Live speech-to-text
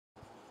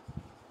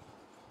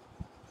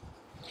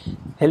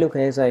Hello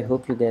guys, I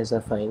hope you guys are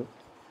fine.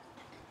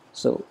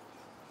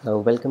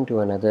 Welcome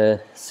to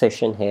another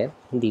session here.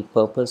 The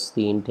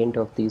intent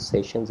of these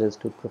sessions is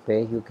to prepare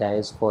you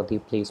guys for the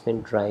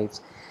placement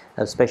drives,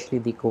 especially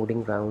the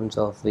coding rounds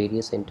of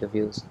various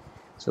interviews.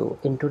 So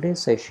in today's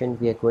session,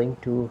 we are going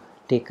to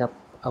take up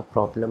a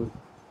problem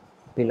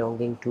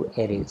belonging to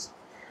arrays.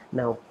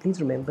 Now, please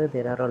remember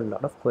there are a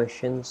lot of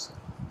questions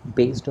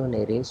based on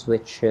arrays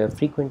which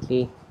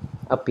frequently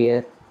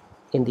appear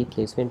in the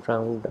placement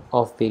round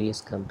of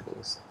various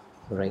companies,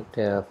 right?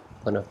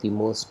 One of the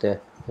most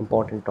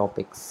important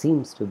topics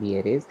seems to be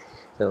arrays.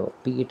 So,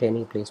 be it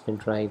any placement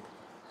drive,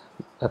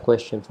 a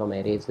question from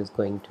arrays is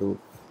going to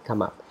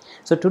come up.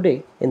 So,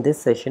 today in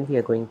this session, we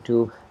are going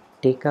to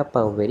take up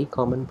a very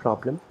common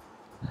problem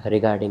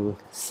regarding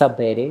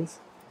subarrays,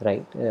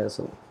 right?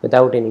 So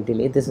without any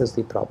delay, this is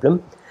the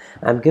problem.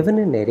 I'm given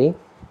an array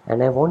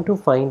and I want to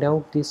find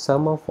out the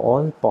sum of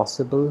all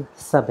possible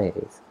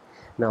subarrays.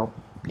 Now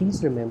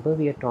please remember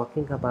we are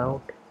talking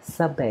about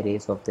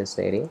subarrays of this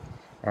array,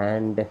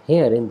 and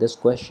here in this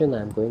question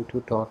I'm going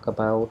to talk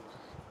about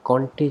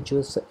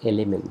contiguous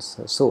elements.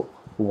 So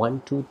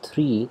 1 2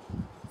 3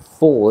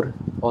 4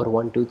 or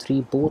 1 2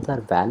 3 both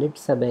are valid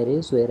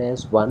subarrays,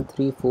 whereas 1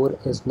 3 4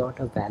 is not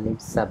a valid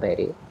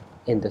subarray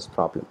in this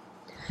problem.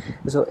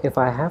 So if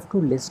I have to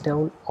list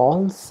down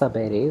all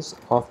subarrays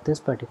of this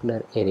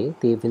particular array,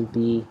 they will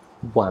be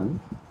 1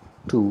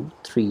 2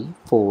 3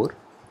 4,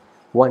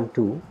 1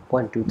 2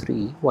 1 2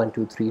 3 1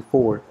 2 3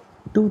 4,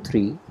 2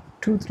 3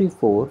 2 3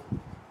 4,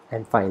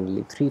 and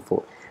finally 3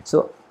 4.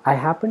 So I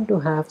happen to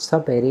have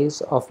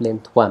subarrays of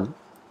length 1,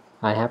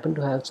 I happen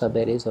to have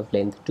subarrays of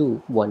length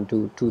 2, 1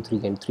 2 2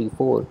 3 and 3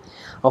 4,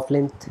 of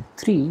length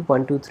 3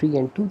 1 2 3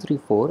 and 2 3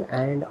 4,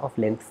 and of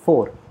length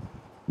 4.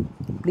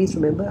 Please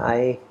remember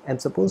I am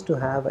supposed to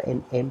have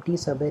an empty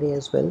subarray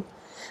as well,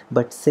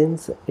 but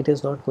since it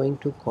is not going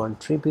to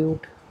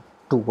contribute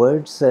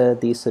towards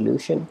the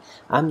solution,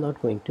 I'm not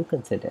going to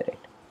consider it.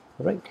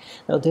 Right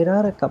now, there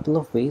are a couple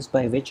of ways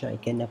by which I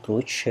can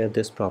approach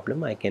this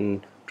problem. I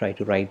can try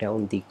to write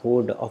down the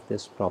code of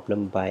this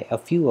problem by a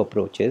few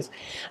approaches.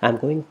 I'm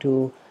going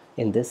to,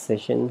 in this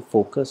session,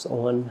 focus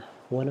on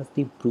one of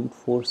the brute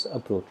force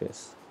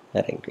approaches.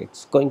 Right,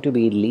 it's going to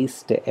be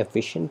least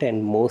efficient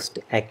and most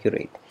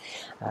accurate.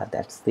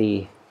 That's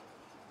the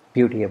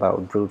beauty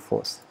about brute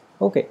force.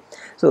 Okay,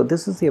 so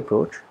this is the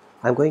approach.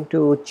 I'm going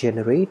to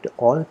generate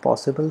all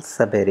possible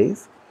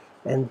subarrays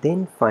and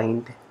then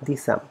find the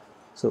sum.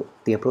 So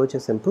the approach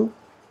is simple: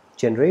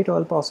 generate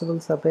all possible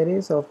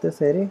subarrays of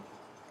this array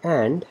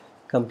and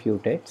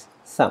compute its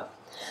sum.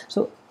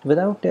 So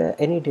without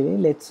any delay,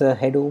 let's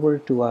head over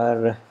to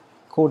our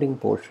coding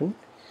portion.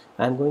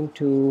 I'm going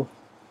to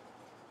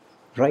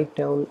write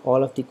down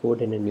all of the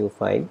code in a new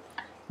file.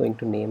 Going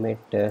to name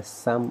it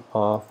sum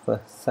of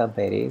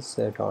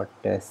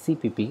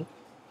subarrays.cpp.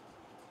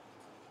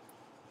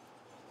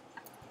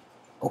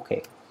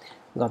 Okay,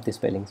 got the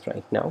spellings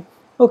right now.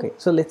 Okay,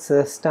 so let's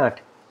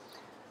start.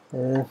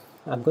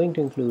 I'm going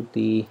to include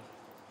the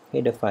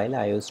header file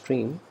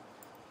iostream.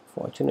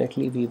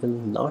 Fortunately, we will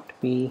not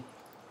be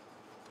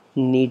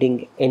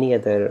needing any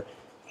other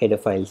header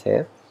files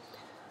here.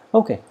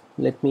 Okay,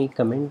 let me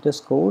comment this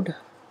code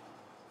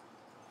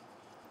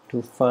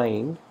to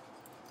find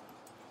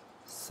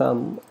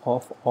sum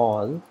of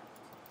all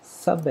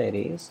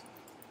subarrays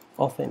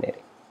of an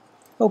array.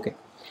 Okay,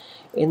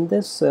 in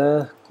this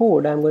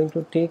code I'm going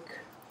to take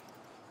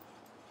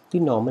the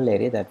normal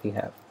array that we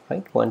have,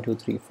 right? 1 2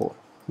 3 4,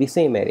 the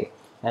same array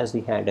as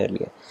we had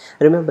earlier.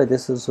 Remember,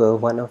 this is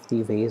one of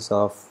the ways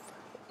of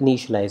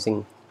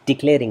declaring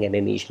and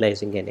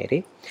initializing an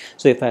array.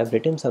 So if I have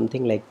written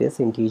something like this,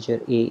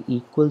 integer a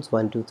equals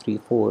 1 2 3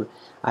 4,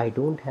 I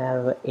don't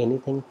have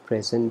anything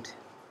present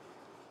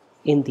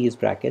in these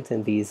brackets,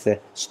 in these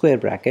square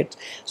brackets,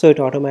 so it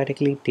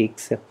automatically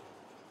takes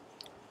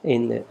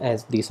in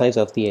as the size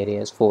of the array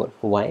as 4.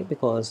 Why?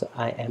 Because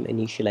I am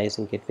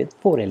initializing it with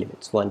 4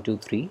 elements: 1 2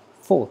 3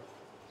 4.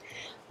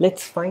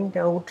 Let's find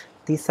out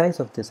the size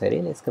of this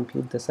array. Let's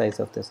compute the size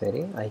of this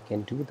array. I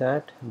can do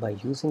that by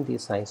using the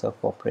size of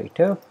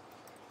operator.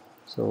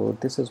 So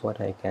this is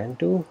what I can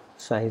do: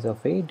 size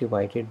of a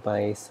divided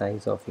by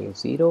size of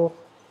a0.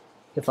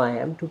 If I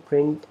am to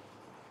print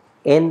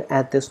n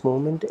at this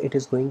moment, it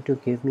is going to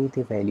give me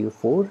the value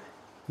 4,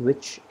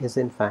 which is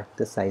in fact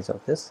the size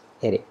of this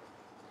array.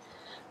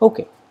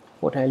 Okay,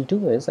 what I'll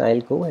do is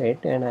I'll go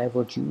ahead and I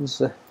would use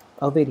a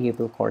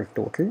variable called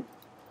total.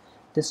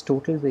 This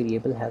total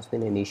variable has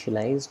been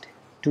initialized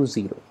to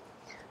 0.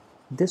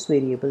 This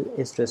variable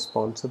is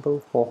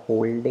responsible for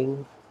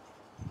holding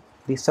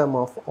the sum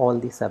of all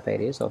the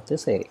subarrays of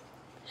this array.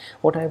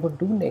 What I would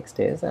do next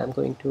is I'm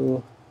going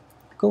to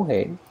go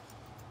ahead,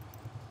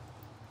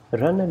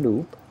 run a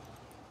loop,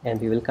 and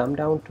we will come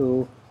down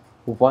to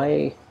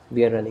why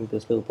we are running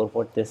this loop, or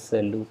what this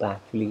loop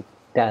actually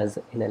does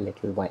in a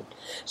little while.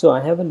 So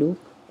I have a loop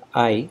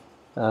I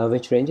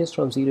which ranges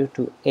from 0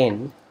 to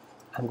n.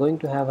 I'm going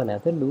to have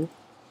another loop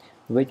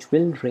which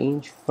will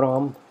range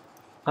from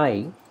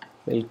I,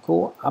 will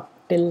go up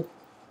till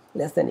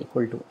less than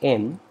equal to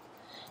n,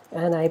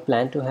 and I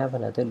plan to have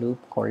another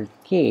loop called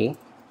k,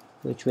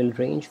 which will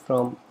range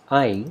from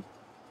I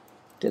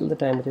till the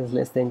time it is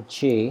less than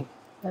j,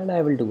 and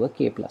I will do a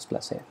k plus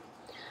plus here.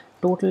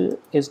 Total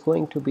is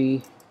going to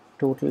be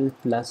total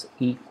plus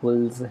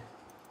equals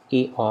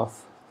a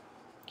of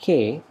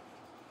k,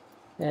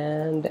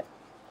 and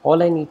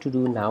all I need to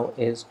do now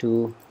is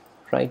to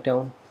write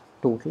down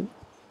total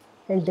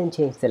and then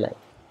change the line.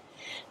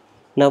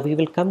 Now we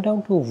will come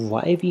down to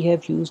why we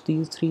have used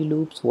these three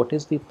loops, what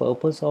is the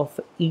purpose of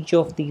each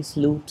of these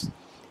loops,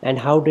 and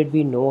how did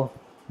we know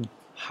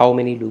how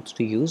many loops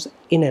to use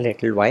in a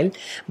little while.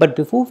 But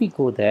before we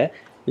go there,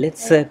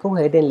 let's go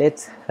ahead and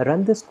let's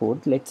run this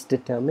code. Let's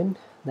determine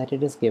that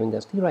it is giving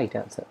us the right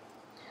answer.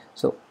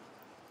 So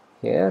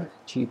here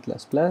g++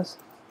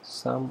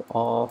 sum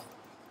of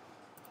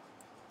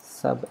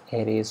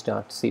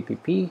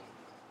subarrays.cpp.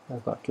 I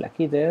got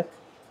lucky there,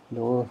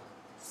 no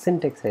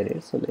syntax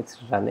errors, so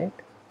let's run it.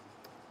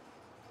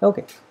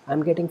 Okay,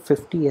 I'm getting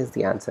 50 as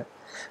the answer.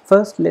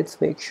 First,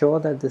 let's make sure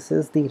that this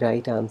is the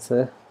right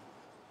answer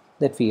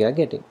that we are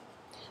getting.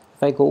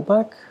 If I go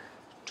back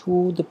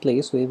to the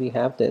place where we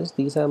have this,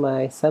 these are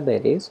my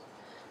subarrays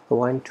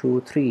 1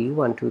 2 3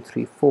 1 2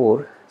 3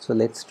 4. So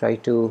let's try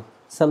to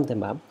sum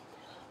them up.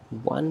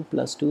 1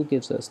 plus 2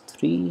 gives us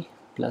 3,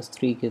 plus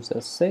 3 gives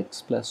us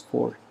 6, plus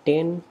 4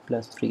 10,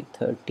 plus 3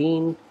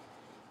 13,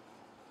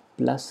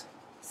 plus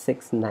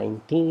 6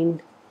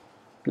 19,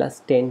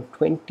 plus 10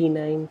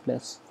 29,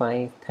 plus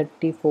 5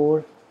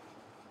 34,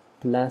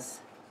 plus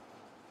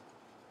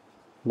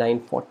 9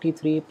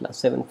 43, plus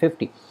 7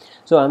 50.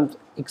 So I'm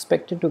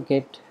expected to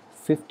get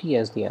 50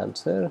 as the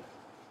answer,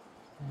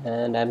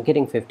 and I'm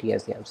getting 50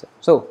 as the answer.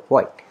 So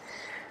why?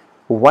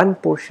 One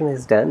portion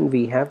is done,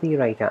 we have the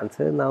right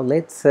answer. Now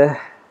let's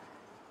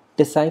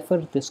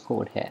decipher this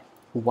code here.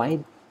 Why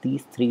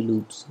these three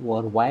loops,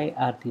 or why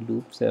are the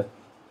loops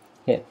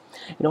here?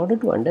 In order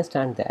to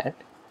understand that,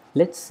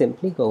 let's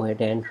simply go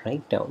ahead and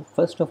write down,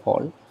 first of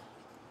all,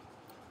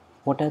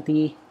 what are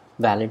the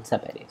valid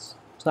subarrays.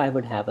 So I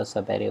would have a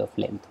subarray of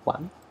length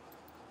 1,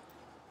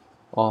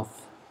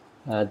 of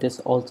this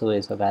also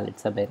is a valid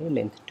subarray,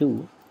 length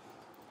 2,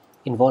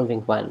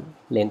 involving 1,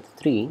 length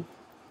 3,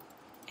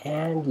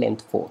 and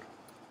length 4.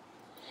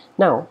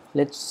 Now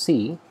let's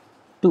see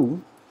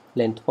 2,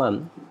 length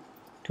 1,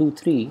 2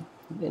 3,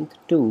 length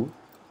 2,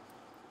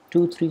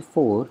 2 3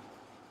 4,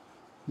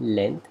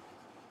 length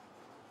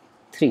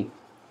 3.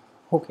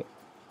 Okay,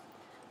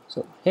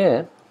 so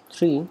here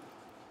 3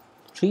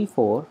 3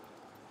 4,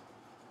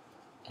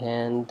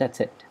 and that's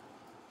it.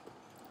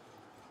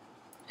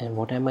 And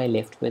what am I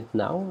left with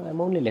now? I'm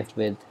only left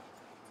with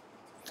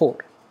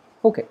 4.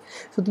 Okay,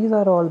 so these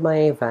are all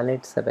my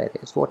valid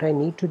subarrays. What I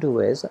need to do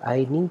is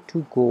I need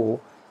to go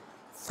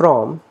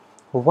from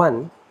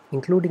 1,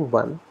 including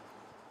 1,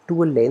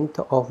 to a length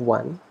of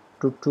 1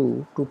 to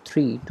 2 to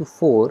 3 to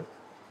 4,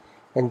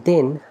 and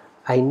then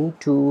I need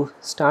to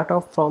start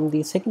off from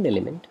the second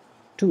element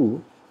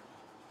 2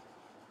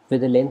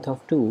 with a length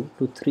of 2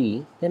 to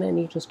 3. Then I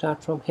need to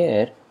start from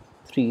here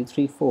 3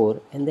 3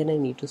 4, and then I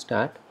need to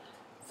start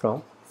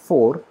from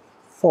 4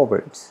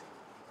 forwards.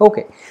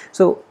 Okay,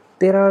 so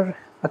there are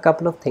a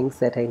couple of things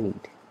that I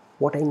need.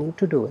 What I need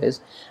to do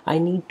is I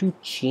need to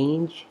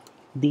change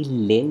the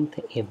length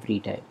every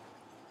time.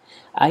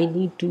 I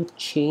need to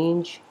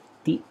change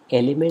the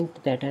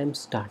element that I'm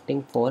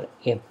starting for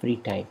every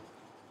time,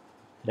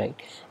 right?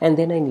 And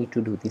then I need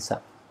to do the sum.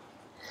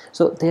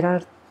 So there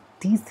are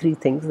these three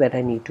things that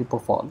I need to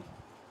perform.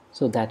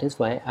 So that is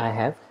why I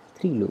have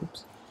 3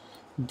 loops.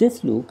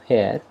 This loop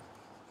here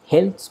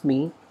helps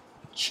me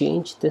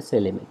change this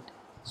element.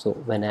 So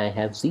when I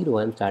have 0,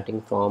 I'm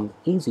starting from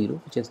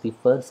A0, which is the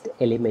first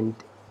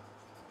element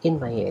in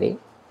my array.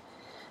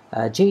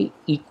 J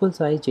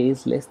equals I, j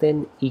is less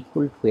than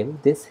equal to n.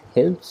 This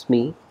helps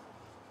me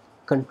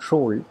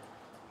control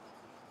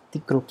the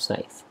group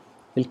size.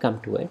 We'll come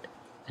to it,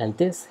 and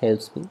this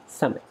helps me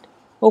sum it.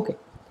 Okay,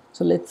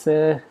 so let's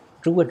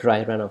do a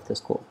dry run of this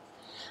code.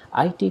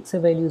 I takes a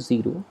value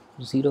 0.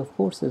 0 of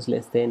course is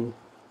less than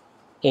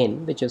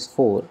n, which is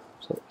 4.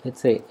 So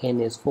let's say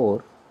n is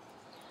 4.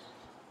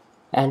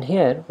 And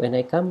here when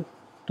I come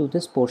to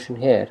this portion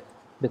here,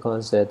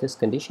 because this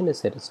condition is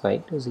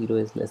satisfied, 0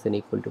 is less than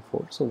equal to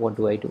 4. So what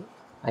do?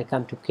 I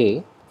come to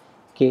k.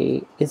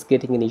 K is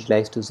getting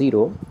initialized to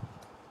 0.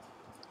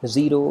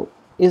 0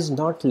 is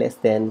not less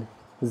than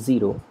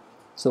 0.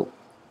 So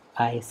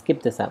I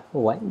skip this up.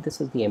 Why?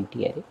 This is the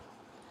empty array.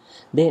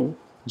 Then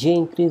j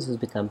increases,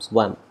 becomes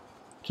 1.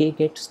 K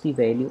gets the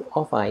value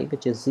of I,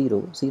 which is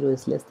 0. 0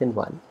 is less than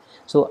 1.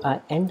 So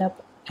I end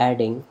up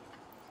adding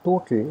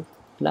total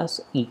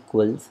plus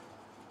equals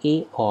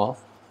a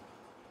of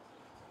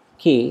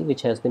k,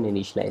 which has been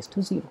initialized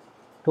to 0.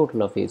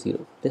 Total of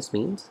a0. This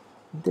means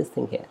this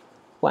thing here,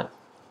 1.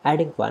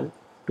 Adding 1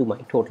 to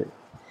my total.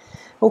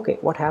 Okay,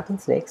 what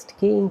happens next?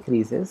 K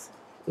increases.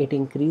 It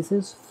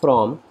increases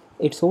from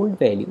its old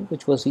value,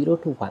 which was 0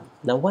 to 1.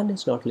 Now 1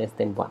 is not less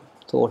than 1.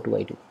 So what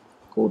do?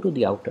 Go to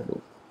the outer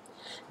loop.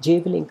 J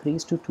will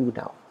increase to 2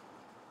 now.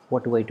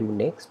 What do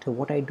next?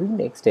 What I do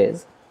next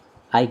is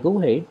I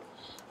go ahead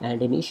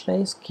and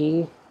initialize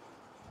k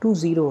to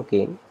 0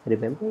 again.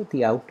 Remember,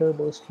 the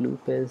outermost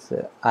loop is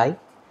I,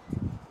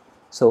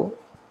 so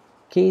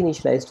k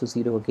initialized to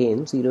 0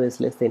 again. 0 is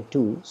less than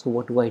 2. So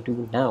what do I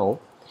do now?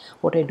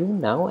 What I do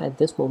now at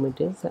this moment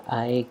is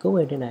I go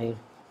ahead and I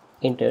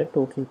enter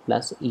total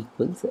plus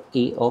equals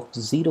a of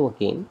 0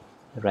 again,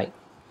 right?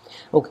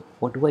 Okay,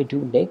 what do I do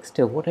next?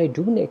 What I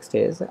do next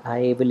is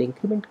I will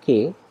increment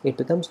k. It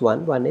becomes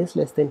 1. 1 is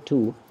less than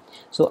 2.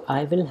 So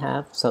I will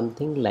have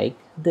something like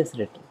this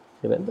written.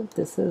 Remember,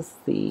 this is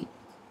the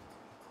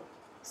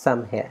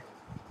sum here.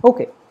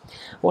 Okay,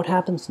 what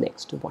happens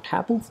next? What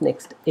happens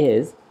next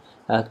is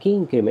k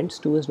increments.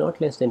 2 is not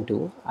less than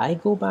 2. I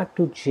go back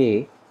to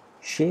j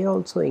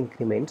also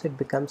increments, it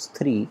becomes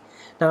 3.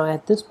 Now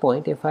at this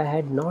point, if I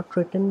had not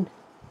written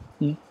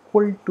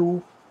equal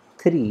to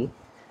 3,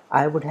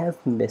 I would have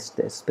missed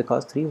this,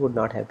 because 3 would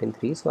not have been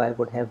 3, so I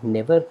would have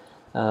never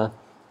or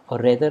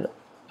rather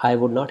I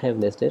would not have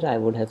missed it, I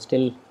would have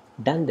still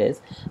done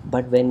this.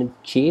 But when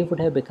j would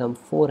have become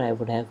 4, I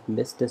would have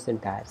missed this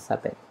entire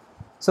sub-n.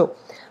 So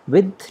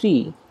with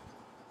 3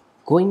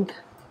 going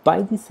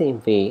by the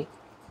same way,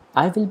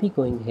 I will be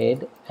going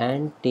ahead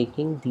and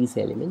taking these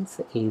elements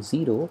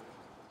a0,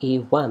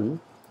 a1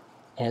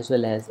 as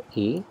well as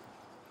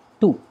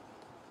a2,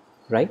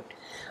 right?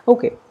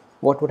 Okay,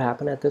 what would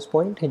happen at this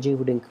point? J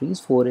would increase.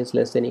 4 is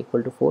less than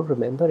equal to 4.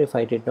 Remember, if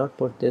I did not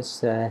put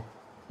this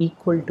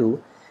equal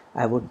to,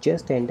 I would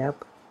just end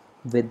up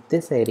with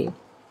this array,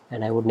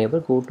 and I would never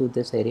go to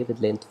this array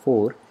with length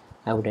 4.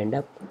 I would end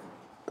up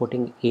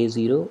putting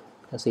a0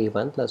 plus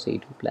a1 plus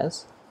a2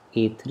 plus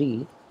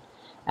a3.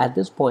 At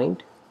this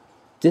point,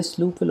 this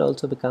loop will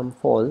also become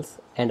false,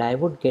 and I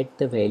would get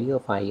the value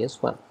of I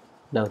as 1.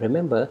 Now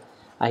remember,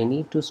 I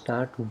need to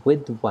start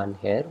with 1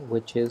 here,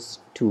 which is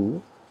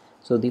 2.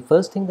 So the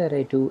first thing that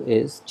I do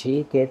is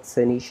j gets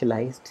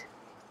initialized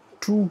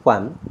to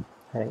 1,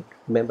 right?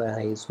 Remember,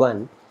 I is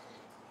 1.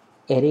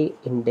 Array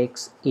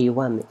index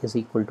a1 is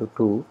equal to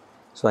 2.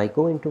 So I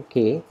go into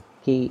k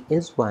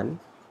is 1.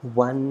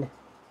 1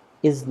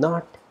 is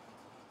not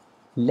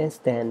less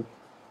than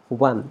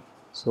 1,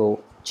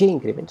 so j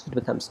increments, it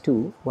becomes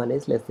 2. 1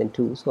 is less than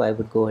 2, so I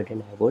would go ahead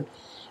and I would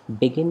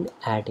begin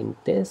adding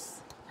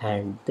this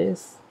and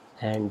this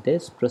and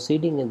this,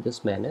 proceeding in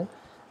this manner.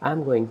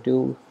 I'm going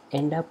to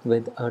end up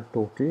with a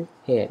total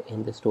here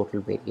in this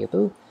total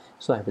variable.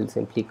 So I will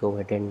simply go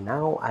ahead and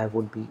now I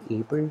would be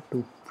able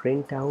to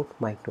print out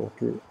my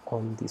total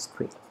on the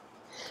screen.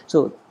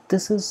 So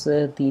this is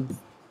the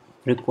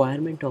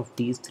requirement of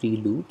these 3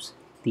 loops.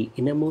 The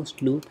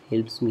innermost loop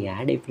helps me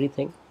add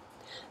everything.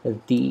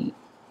 The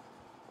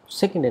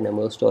second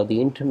innermost, or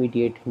the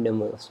intermediate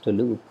innermost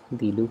loop,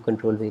 the loop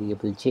control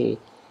variable j,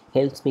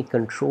 helps me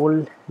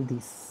control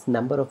this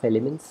number of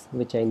elements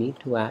which I need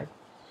to add,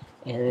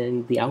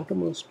 and the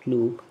outermost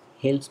loop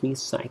helps me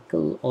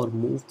cycle or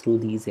move through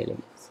these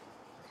elements.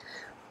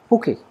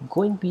 Okay,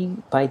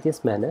 going by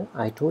this manner,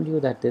 I told you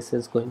that this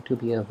is going to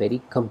be a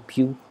very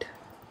compute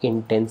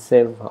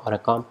intensive or a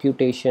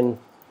computation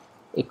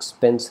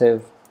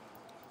expensive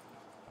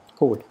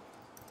code,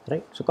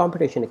 right? So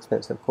computation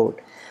expensive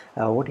code.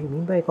 What do you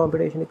mean by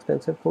computation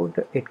expensive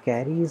code? It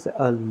carries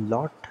a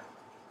lot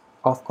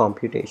of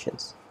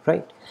computations,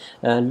 right?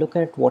 Look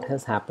at what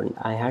has happened.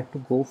 I had to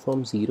go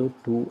from 0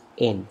 to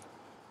n,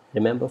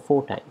 remember,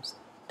 4 times.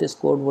 This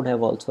code would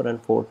have also run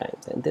 4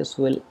 times, and this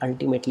will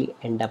ultimately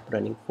end up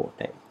running 4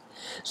 times.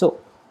 So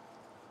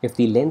if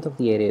the length of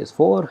the array is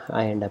 4,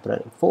 I end up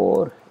running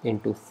 4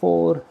 into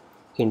 4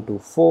 into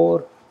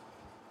 4,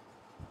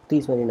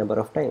 these many number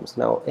of times.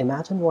 Now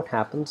imagine what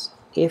happens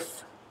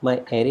if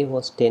my array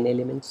was 10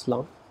 elements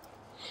long.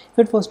 If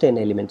it was 10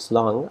 elements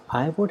long,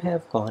 I would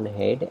have gone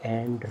ahead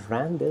and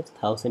ran this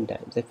 1000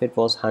 times. If it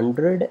was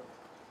 100,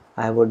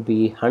 I would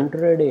be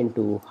 100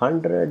 into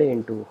 100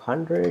 into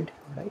 100,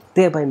 right?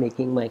 Thereby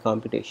making my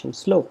computation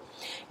slow.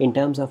 In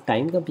terms of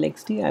time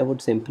complexity, I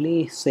would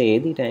simply say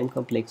the time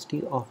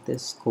complexity of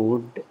this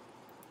code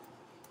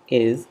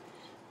is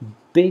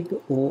big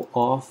O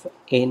of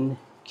n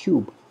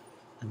cube.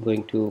 I'm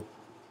going to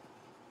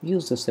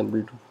use the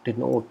symbol to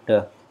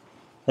denote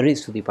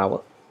raised to the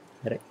power,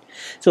 right?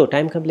 So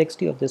time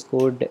complexity of this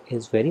code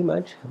is very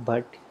much,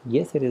 but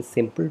yes, it is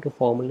simple to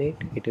formulate,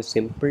 it is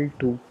simple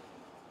to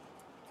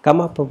come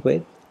up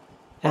with,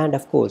 and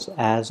of course,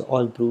 as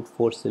all brute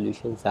force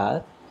solutions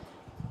are,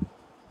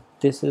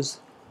 this is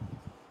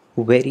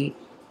very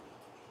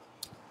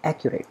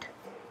accurate,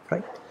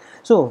 right?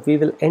 So we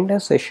will end our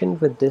session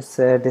with this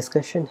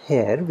discussion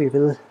here. We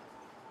will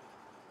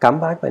come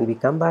back. When we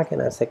come back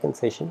in our second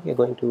session, we are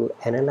going to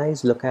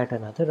analyze, look at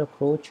another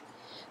approach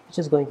which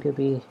is going to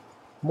be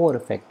more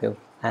effective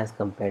as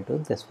compared to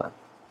this one.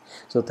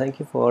 So thank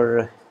you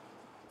for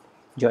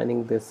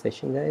joining this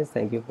session, guys.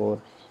 Thank you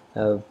for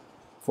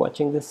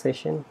watching this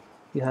session.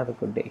 You have a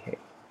good day here.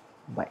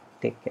 Bye.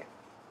 Take care.